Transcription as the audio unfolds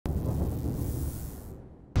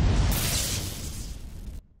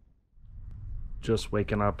just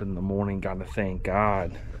waking up in the morning, gotta thank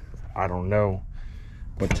God. I don't know,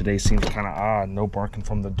 but today seems kind of odd. No barking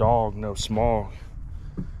from the dog, no smog.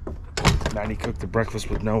 Maddie cooked the breakfast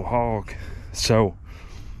with no hog. So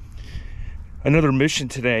another mission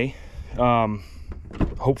today.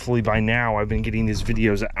 Hopefully by now I've been getting these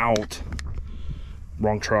videos out.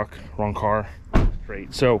 Wrong truck, wrong car.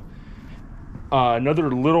 Great. So another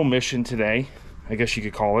little mission today, I guess you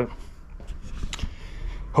could call it.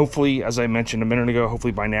 Hopefully, as I mentioned a minute ago,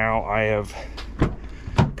 hopefully by now I have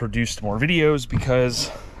produced more videos, because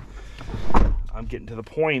I'm getting to the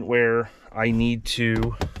point where I need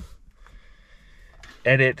to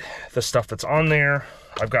edit the stuff that's on there.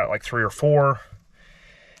 I've got like 3 or 4.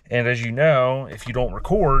 And as you know, if you don't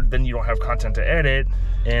record, then you don't have content to edit.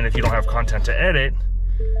 And if you don't have content to edit,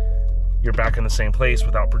 you're back in the same place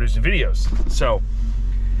without producing videos. So,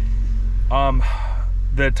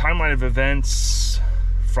 the timeline of events,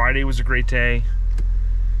 Friday was a great day,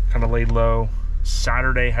 kind of laid low.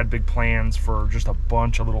 Saturday had big plans for just a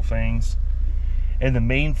bunch of little things. And the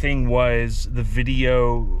main thing was the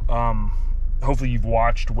video, hopefully you've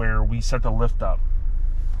watched, where we set the lift up.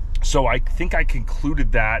 So I think I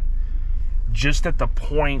concluded that just at the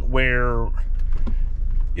point where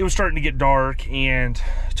it was starting to get dark and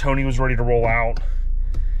Tony was ready to roll out.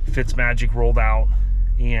 Fitzmagic rolled out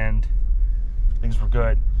and things were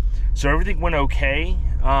good. So everything went okay.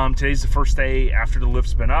 Today's the first day after the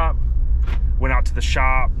lift's been up. Went out to the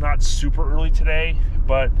shop, not super early today,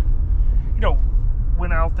 but you know,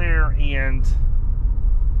 went out there and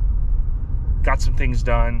got some things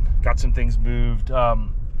done, got some things moved.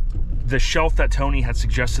 The shelf that Tony had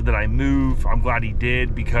suggested that I move, I'm glad he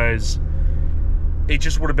did, because it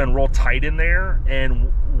just would have been real tight in there.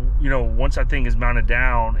 And you know, once that thing is mounted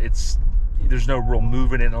down, there's no real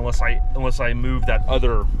moving it unless I move that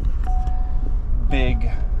other big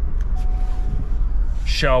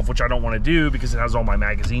shelf, which I don't want to do because it has all my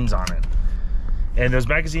magazines on it. And those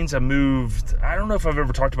magazines have moved. I don't know if I've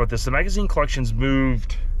ever talked about this. The magazine collection's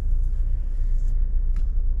moved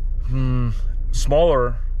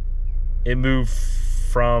smaller. It moved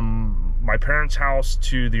from my parents' house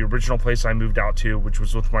to the original place I moved out to, which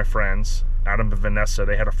was with my friends, Adam and Vanessa.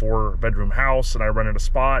 They had a 4-bedroom house and I rented a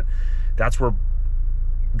spot. That's where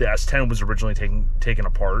the S10 was originally taken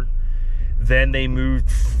apart. Then they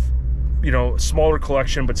moved, you know, smaller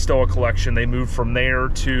collection, but still a collection. They moved from there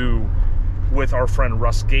to with our friend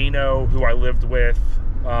Russ Gano, who I lived with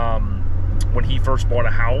when he first bought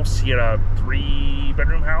a house. He had a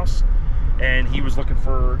 3-bedroom house and he was looking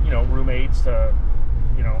for, you know, roommates to,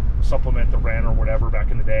 you know, supplement the rent or whatever back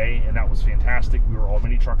in the day. And that was fantastic. We were all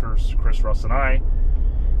mini truckers, Chris, Russ, and I.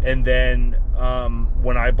 And then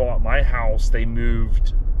when I bought my house, they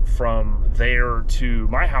moved from there to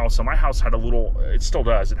my house. And my house had a little, it still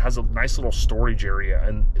does, it has a nice little storage area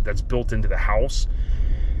and that's built into the house.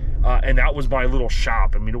 And that was my little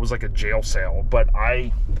shop. I mean, it was like a jail cell, but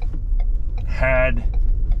I had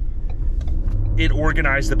it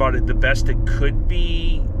organized about it the best it could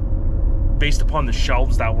be based upon the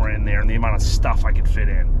shelves that were in there and the amount of stuff I could fit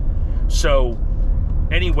in. So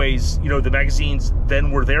anyways, you know, the magazines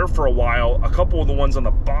then were there for a while. A couple of the ones on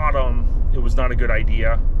the bottom, it was not a good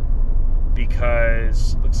idea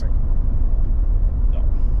because looks like, no,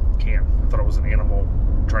 can. I thought it was an animal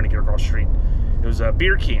trying to get across the street. It was a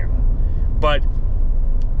beer can. But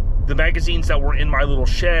the magazines that were in my little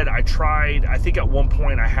shed, I think at one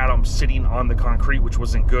point I had them sitting on the concrete, which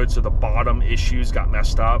wasn't good, so the bottom issues got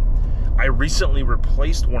messed up. I recently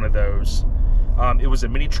replaced one of those. It was a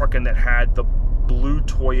mini Truckin that had the blue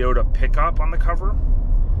Toyota pickup on the cover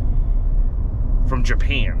from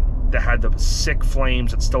Japan that had the sick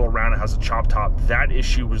flames that's still around. It has a chop top. That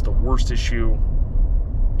issue was the worst issue,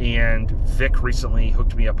 and Vic recently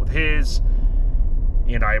hooked me up with his,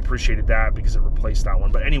 and I appreciated that because it replaced that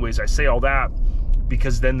one. But anyways, I say all that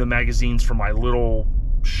because then the magazines from my little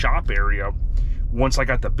shop area, once I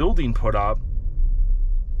got the building put up,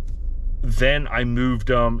 then I moved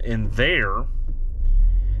them in there.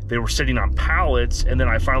 They were sitting on pallets, and then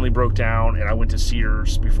I finally broke down and I went to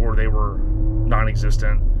Sears before they were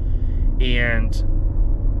non-existent, and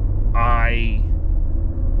I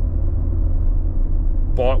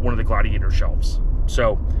bought one of the Gladiator shelves.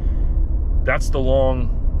 So that's the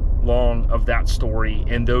long of that story.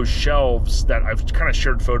 And those shelves that I've kind of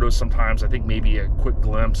shared photos sometimes, I think maybe a quick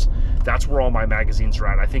glimpse, that's where all my magazines are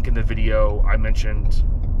at. I think in the video I mentioned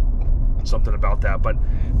something about that, but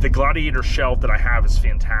the Gladiator shelf that I have is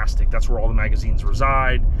fantastic. That's where all the magazines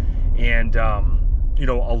reside. And you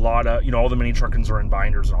know, a lot of, you know, all the mini Truckins are in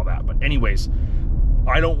binders and all that. But anyways,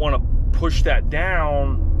 I don't want to push that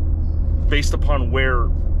down based upon where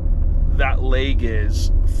that leg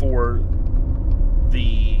is for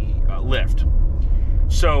the lift.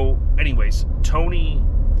 So anyways, Tony,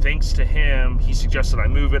 thanks to him, he suggested I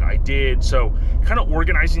move it. I did. So kind of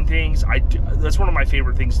organizing things, that's one of my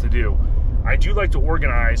favorite things to do. I do like to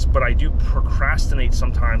organize, but I do procrastinate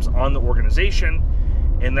sometimes on the organization,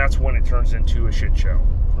 and that's when it turns into a shit show,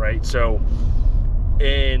 right? So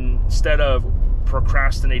instead of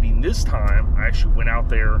procrastinating this time, I actually went out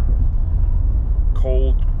there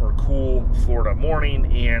cold or cool Florida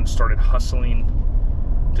morning and started hustling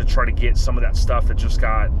to try to get some of that stuff that just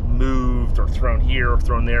got moved or thrown here or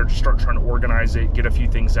thrown there. Just start trying to organize it, get a few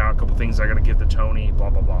things out, a couple things I got to give to Tony, blah,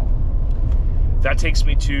 blah, blah. That takes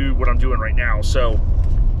me to what I'm doing right now. So,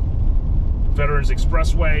 Veterans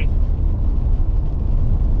Expressway,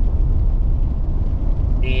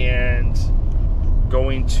 and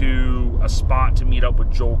going to a spot to meet up with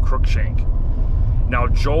Joel Cruikshank. Now,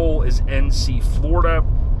 Joel is NC, Florida.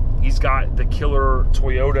 He's got the killer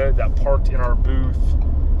Toyota that parked in our booth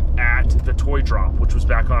at the Toy Drop, which was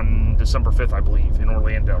back on December 5th, I believe, in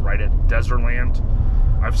Orlando, right at Desertland.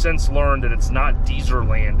 I've since learned that it's not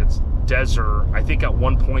Deezerland, it's Desert. I think at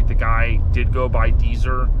one point the guy did go by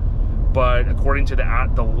Deezer, but according to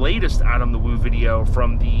the latest Adam the Woo video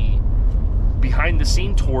from the behind the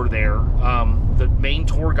scene tour there, the main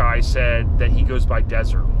tour guy said that he goes by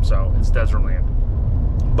Desert, so it's Desertland.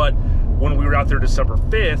 But when we were out there December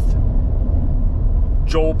 5th,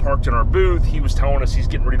 Joel parked in our booth. He was telling us he's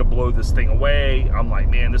getting ready to blow this thing away. I'm like,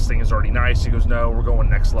 man, this thing is already nice. He goes, no, we're going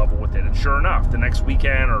next level with it. And sure enough, the next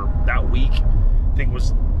weekend or that week, thing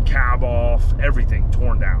was cab off, everything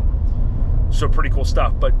torn down. So pretty cool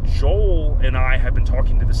stuff. But Joel and I have been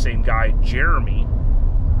talking to the same guy, Jeremy.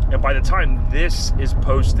 And by the time this is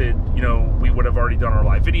posted, you know, we would have already done our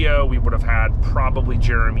live video. We would have had probably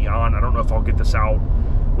Jeremy on. I don't know if I'll get this out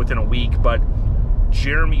within a week, but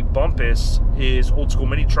Jeremy Bumpus is Old School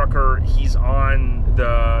Mini Trucker. He's on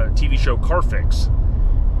the TV show Car Fix.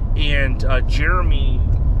 And Jeremy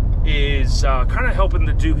is kind of helping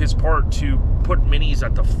to do his part to put minis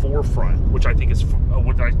at the forefront, which I think is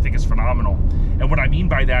phenomenal. And what I mean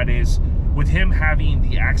by that is, with him having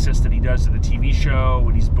the access that he does to the TV show,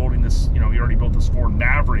 and he's building this, you know, he already built this Ford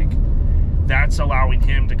Maverick, that's allowing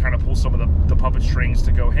him to kind of pull some of the puppet strings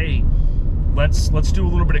to go, hey, let's do a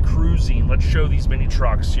little bit of cruising. Let's show these mini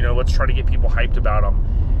trucks. You know, let's try to get people hyped about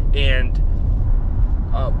them. And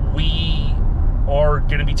we are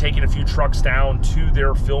going to be taking a few trucks down to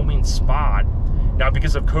their filming spot. Now,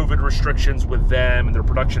 because of COVID restrictions with them and their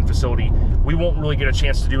production facility, we won't really get a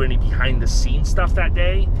chance to do any behind-the-scenes stuff that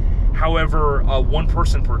day. However, one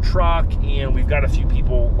person per truck, and we've got a few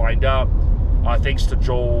people lined up. Thanks to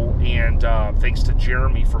Joel and thanks to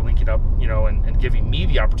Jeremy for linking up, you know, and giving me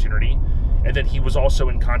the opportunity. And then he was also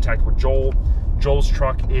in contact with Joel. Joel's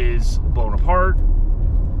truck is blown apart,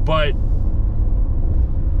 but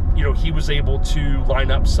you know, he was able to line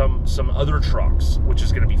up some other trucks, which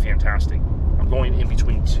is going to be fantastic. I'm going in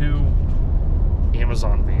between two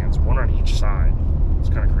Amazon vans, one on each side. It's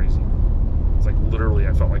kind of crazy. It's like literally,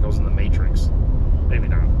 I felt like I was in the Matrix. Maybe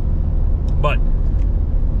not, but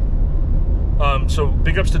so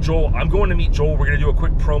big ups to Joel. I'm going to meet Joel. We're going to do a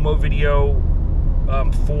quick promo video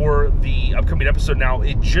for the upcoming episode. Now,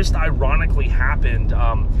 it just ironically happened.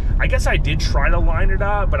 I guess I did try to line it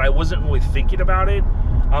up, but I wasn't really thinking about it.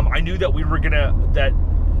 I knew that we were gonna,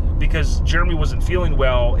 because Jeremy wasn't feeling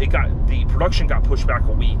well, the production got pushed back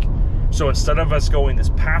a week. So instead of us going this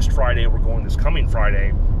past Friday, we're going this coming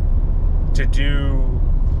Friday to do,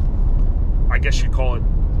 I guess you'd call it,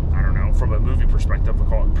 I don't know, from a movie perspective, we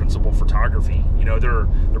call it principal photography. You know, they're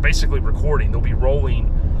basically recording. They'll be rolling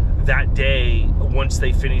that day. Once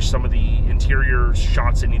they finish some of the interior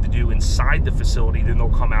shots they need to do inside the facility, then they'll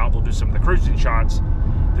come out, they'll do some of the cruising shots.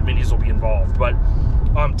 The minis will be involved. But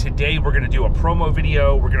today we're going to do a promo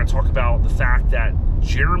video. We're going to talk about the fact that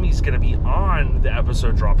Jeremy's going to be on the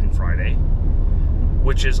episode dropping Friday,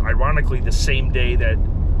 which is ironically the same day that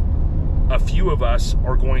a few of us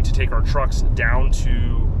are going to take our trucks down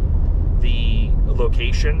to the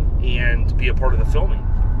location and be a part of the filming.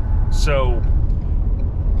 So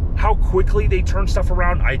how quickly they turn stuff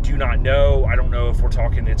around, I do not know. I don't know if we're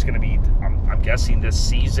talking, it's going to be, I'm guessing this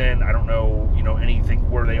season. I don't know, you know, anything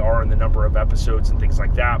where they are in the number of episodes and things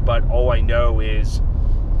like that. But all I know is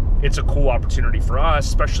it's a cool opportunity for us,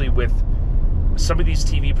 especially with some of these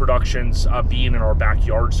TV productions being in our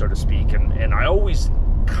backyard, so to speak. And I always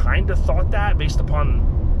kind of thought that based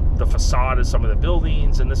upon the facade of some of the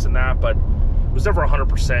buildings and this and that, but was never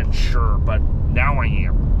 100% sure. But now I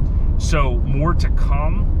am. So more to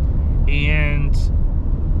come. And,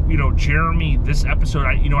 you know, Jeremy, this episode,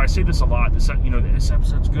 I say this a lot. This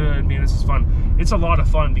episode's good, man. This is fun. It's a lot of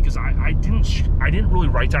fun because I didn't really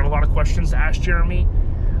write down a lot of questions to ask Jeremy.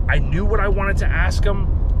 I knew what I wanted to ask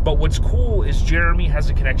him, but what's cool is Jeremy has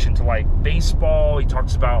a connection to like baseball. He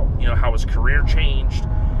talks about, you know, how his career changed,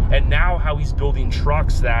 and now how he's building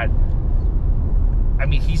trucks that, I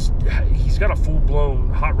mean, he's got a full-blown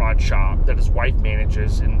hot rod shop that his wife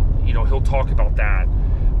manages, and, you know, he'll talk about that.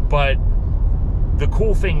 But the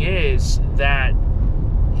cool thing is that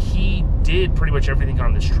he did pretty much everything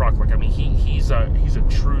on this truck. Like, I mean, he's a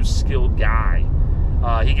true skilled guy.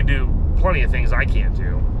 He can do plenty of things I can't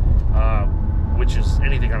do, which is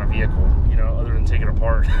anything on a vehicle, you know, other than take it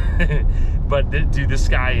apart. But dude, this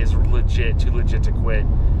guy is legit, too legit to quit.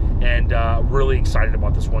 And really excited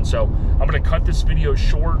about this one. So I'm gonna cut this video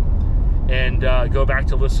short and go back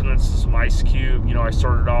to listening to some Ice Cube. You know, I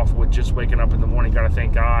started off with just waking up in the morning, gotta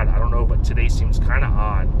thank God. I don't know, but today seems kind of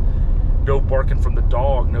odd. No barking from the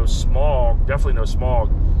dog, no smog, definitely no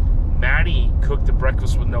smog. Maddie cooked the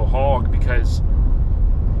breakfast with no hog because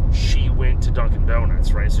she went to Dunkin'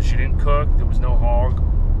 Donuts, right? So she didn't cook, there was no hog.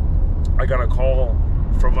 I got a call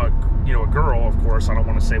from a girl, of course. I don't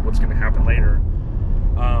want to say what's gonna happen later.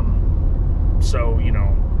 So, you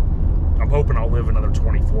know, I'm hoping I'll live another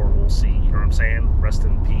 24. We'll see. You know what I'm saying? Rest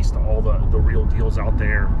in peace to all the real deals out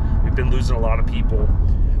there. We've been losing a lot of people,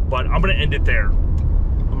 but I'm going to end it there.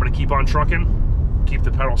 I'm going to keep on trucking, keep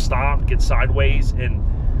the pedal stopped, get sideways, and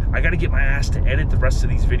I got to get my ass to edit the rest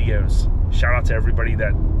of these videos. Shout out to everybody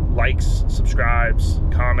that likes, subscribes,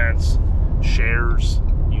 comments, shares,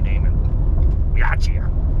 you name it. Gotcha.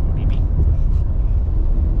 ODB.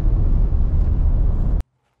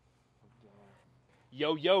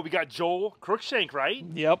 Yo, we got Joel Crookshank, right?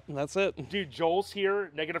 Yep, that's it. Dude, Joel's here,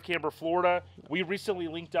 Negative Camber, Florida. We recently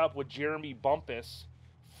linked up with Jeremy Bumpus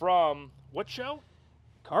from, what show?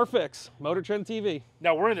 Car Fix, Motor Trend TV.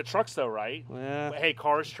 Now, we're in the trucks though, right? Yeah. Hey,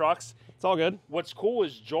 cars, trucks. It's all good. What's cool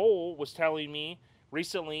is Joel was telling me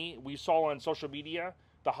recently, we saw on social media,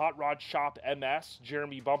 the Hot Rod Shop MS,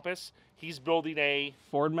 Jeremy Bumpus. He's building a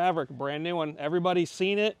Ford Maverick, brand new one. Everybody's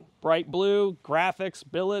seen it. Bright blue, graphics,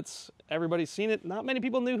 billets. Everybody's seen it. Not many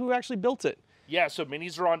people knew who actually built it. Yeah, so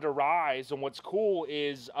minis are on the rise, and what's cool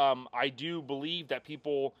is I do believe that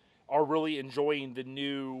people are really enjoying the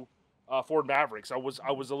new Ford Mavericks. I was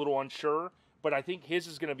a little unsure, but I think his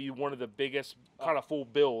is going to be one of the biggest kind of full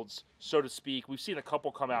builds, so to speak. We've seen a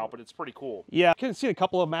couple come out, but it's pretty cool. Yeah, I can see a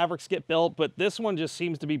couple of Mavericks get built, but this one just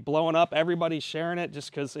seems to be blowing up. Everybody's sharing it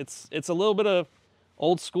just because it's a little bit of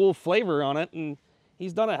old school flavor on it, and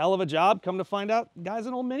he's done a hell of a job. Come to find out, the guy's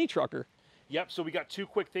an old mini trucker. Yep, so we got two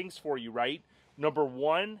quick things for you, right? Number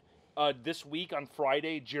one, this week on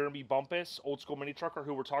Friday, Jeremy Bumpus, old school mini trucker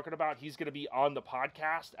who we're talking about, he's going to be on the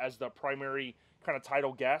podcast as the primary kind of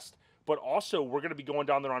title guest. But also, we're going to be going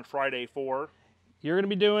down there on Friday for... You're going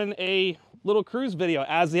to be doing a little cruise video.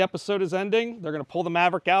 As the episode is ending, they're going to pull the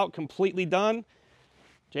Maverick out, completely done.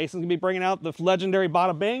 Jason's going to be bringing out the legendary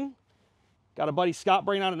Bada Bing. Got a buddy Scott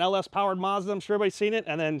bringing out an LS-powered Mazda. I'm sure everybody's seen it.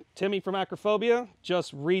 And then Timmy from Acrophobia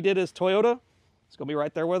just redid his Toyota. It's going to be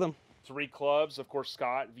right there with him. 3 clubs. Of course,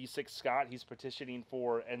 Scott, V6 Scott, he's petitioning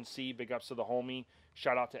for NC. Big ups to the homie.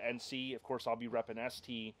 Shout out to NC. Of course, I'll be repping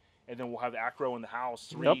ST. And then we'll have Acro in the house.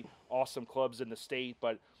 3 awesome clubs in the state.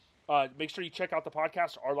 But make sure you check out the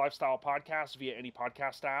podcast, Our Lifestyle Podcast, via any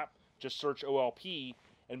podcast app. Just search OLP.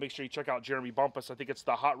 And make sure you check out Jeremy Bumpus. I think it's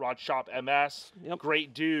the Hot Rod Shop MS. Yep.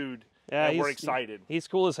 Great dude. Yeah, and we're excited. He's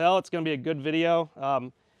cool as hell. It's going to be a good video.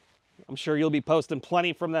 I'm sure you'll be posting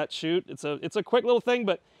plenty from that shoot. It's a quick little thing,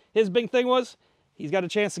 but his big thing was he's got a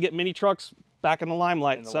chance to get mini trucks back in the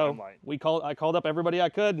limelight. I called up everybody I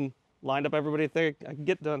could and lined up everybody I could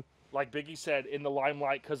get done. Like Biggie said, in the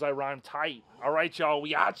limelight because I rhyme tight. All right, y'all.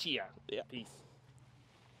 We out ya. Yeah. Peace.